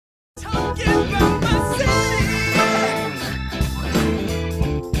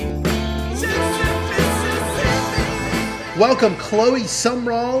welcome Chloe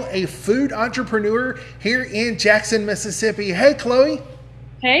Sumrall, a food entrepreneur here in Jackson, Mississippi. Hey, Chloe.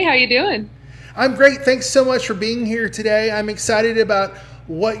 Hey, how you doing? I'm great. Thanks so much for being here today. I'm excited about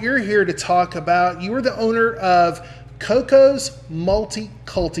what you're here to talk about. You are the owner of Coco's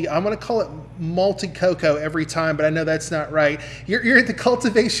Multi-Culti. I'm going to call it Multi-Coco every time, but I know that's not right. You're at the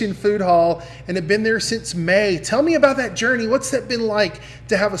Cultivation Food Hall and have been there since May. Tell me about that journey. What's that been like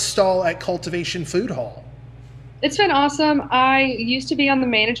to have a stall at Cultivation Food Hall? It's been awesome. I used to be on the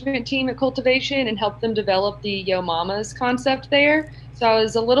management team at Cultivation and helped them develop the Yo Mamas concept there. So I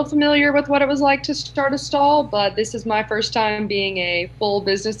was a little familiar with what it was like to start a stall, but this is my first time being a full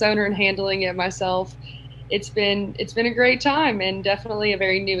business owner and handling it myself. It's been a great time and definitely a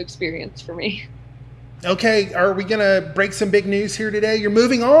very new experience for me. Okay, are we going to break some big news here today? You're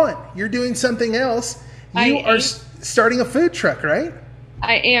moving on. You're doing something else. I You are am. starting a food truck, right?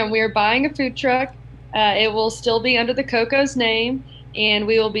 I am. We are buying a food truck. It will still be under the Coco's name, and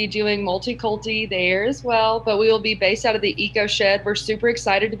we will be doing multi-culti there as well. But we will be based out of the Eco Shed. We're super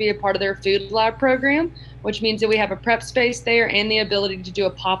excited to be a part of their food lab program, which means that we have a prep space there and the ability to do a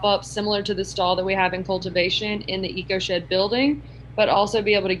pop-up similar to the stall that we have in cultivation in the Eco Shed building, but also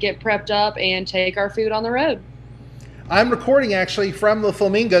be able to get prepped up and take our food on the road. I'm recording actually from the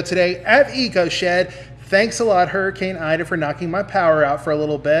Flamingo today at Eco Shed. Thanks a lot, Hurricane Ida, for knocking my power out for a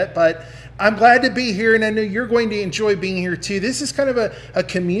little bit, but I'm glad to be here, and I know you're going to enjoy being here too. This is kind of a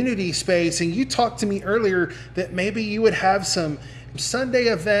community space, and you talked to me earlier that maybe you would have some Sunday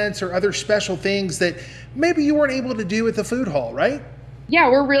events or other special things that maybe you weren't able to do at the food hall, right?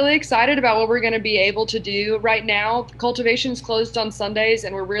 Yeah, we're really excited about what we're going to be able to do. Right now, cultivation's closed on Sundays,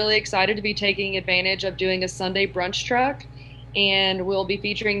 and we're really excited to be taking advantage of doing a Sunday brunch truck. And we'll be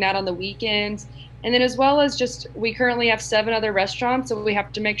featuring that on the weekends. And then, as well as just, we currently have 7 other restaurants, so we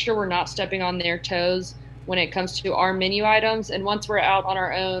have to make sure we're not stepping on their toes when it comes to our menu items. And once we're out on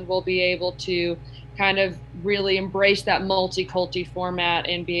our own, we'll be able to kind of really embrace that multi-culti format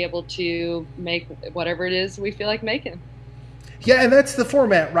and be able to make whatever it is we feel like making. Yeah, and that's the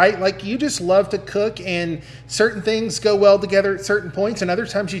format, right? Like you just love to cook, and certain things go well together at certain points, and other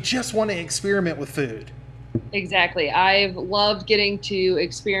times you just want to experiment with food. Exactly. I've loved getting to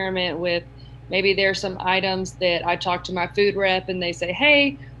experiment with, maybe there's some items that I talk to my food rep and they say,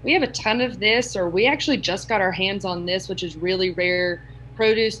 hey, we have a ton of this, or we actually just got our hands on this, which is really rare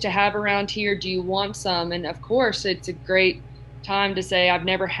produce to have around here. Do you want some? And of course, it's a great time to say, I've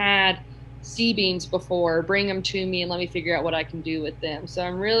never had sea beans before. Bring them to me and let me figure out what I can do with them. So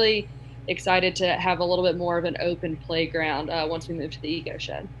I'm really excited to have a little bit more of an open playground once we move to the Eco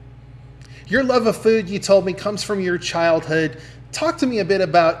Shed. Your love of food, you told me, comes from your childhood. Talk to me a bit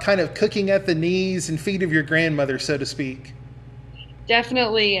about kind of cooking at the knees and feet of your grandmother, so to speak.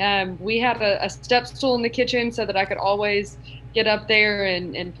 Definitely. We had a step stool in the kitchen so that I could always get up there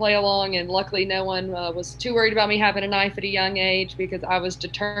and play along. And luckily, no one was too worried about me having a knife at a young age because I was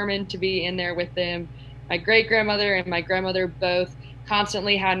determined to be in there with them. My great grandmother and my grandmother both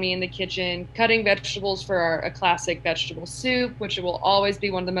constantly had me in the kitchen cutting vegetables for a classic vegetable soup, which will always be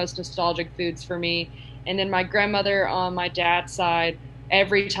one of the most nostalgic foods for me. And then my grandmother on my dad's side,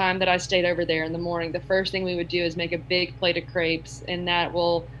 every time that I stayed over there in the morning, the first thing we would do is make a big plate of crepes, and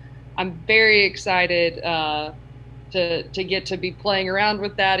I'm very excited to get to be playing around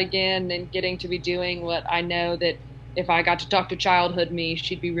with that again and getting to be doing what I know that if I got to talk to childhood me,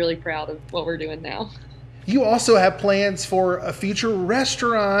 she'd be really proud of what we're doing now. You also have plans for a future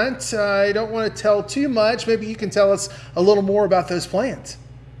restaurant. I don't want to tell too much. Maybe you can tell us a little more about those plans.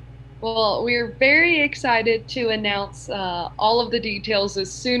 Well, we're very excited to announce all of the details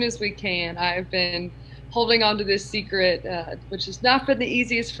as soon as we can. I've been holding on to this secret, which has not been the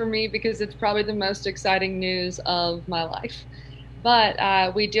easiest for me because it's probably the most exciting news of my life.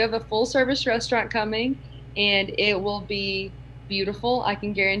 But we do have a full service restaurant coming, and it will be beautiful. I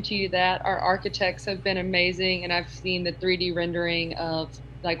can guarantee you that. Our architects have been amazing, and I've seen the 3D rendering of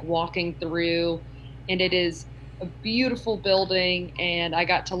like walking through, and it is a beautiful building, and I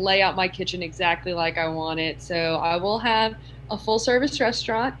got to lay out my kitchen exactly like I want it. So I will have a full service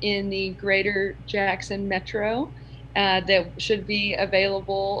restaurant in the greater Jackson metro that should be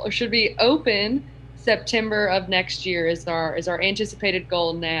available or should be open September of next year is our anticipated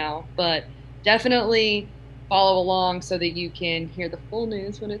goal now. But definitely follow along so that you can hear the full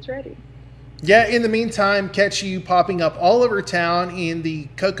news when it's ready. Yeah, in the meantime, catch you popping up all over town in the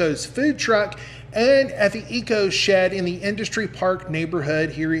Coco's food truck and at the Eco Shed in the Industry Park neighborhood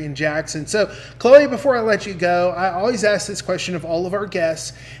here in Jackson. So, Chloe, before I let you go, I always ask this question of all of our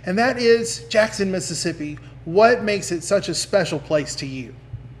guests, and that is Jackson, Mississippi. What makes it such a special place to you?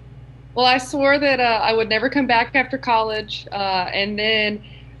 Well, I swore that I would never come back after college, and then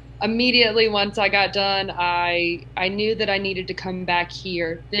immediately once I got done, I knew that I needed to come back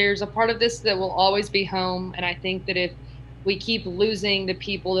here. There's a part of this that will always be home, and I think that if we keep losing the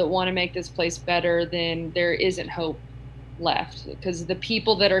people that want to make this place better, then there isn't hope left because the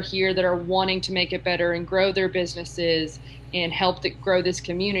people that are here that are wanting to make it better and grow their businesses and help grow this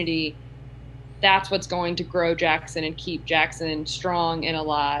community, that's what's going to grow Jackson and keep Jackson strong and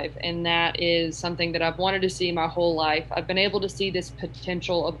alive. And that is something that I've wanted to see my whole life. I've been able to see this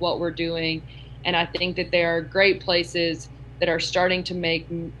potential of what we're doing. And I think that there are great places that are starting to make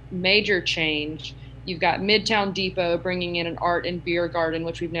major change. You've got Midtown Depot bringing in an art and beer garden,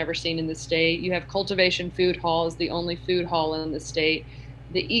 which we've never seen in the state. You have Cultivation Food Hall is the only food hall in the state.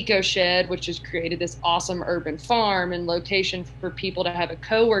 The Eco Shed, which has created this awesome urban farm and location for people to have a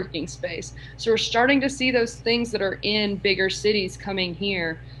co-working space. So we're starting to see those things that are in bigger cities coming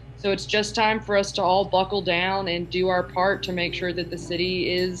here. So it's just time for us to all buckle down and do our part to make sure that the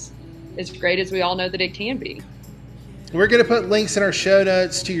city is as great as we all know that it can be. We're going to put links in our show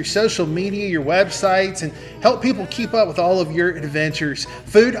notes to your social media, your websites, and help people keep up with all of your adventures.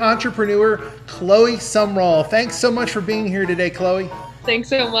 Food entrepreneur Chloe Sumrall. Thanks so much for being here today, Chloe. Thanks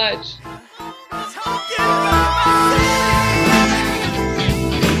so much.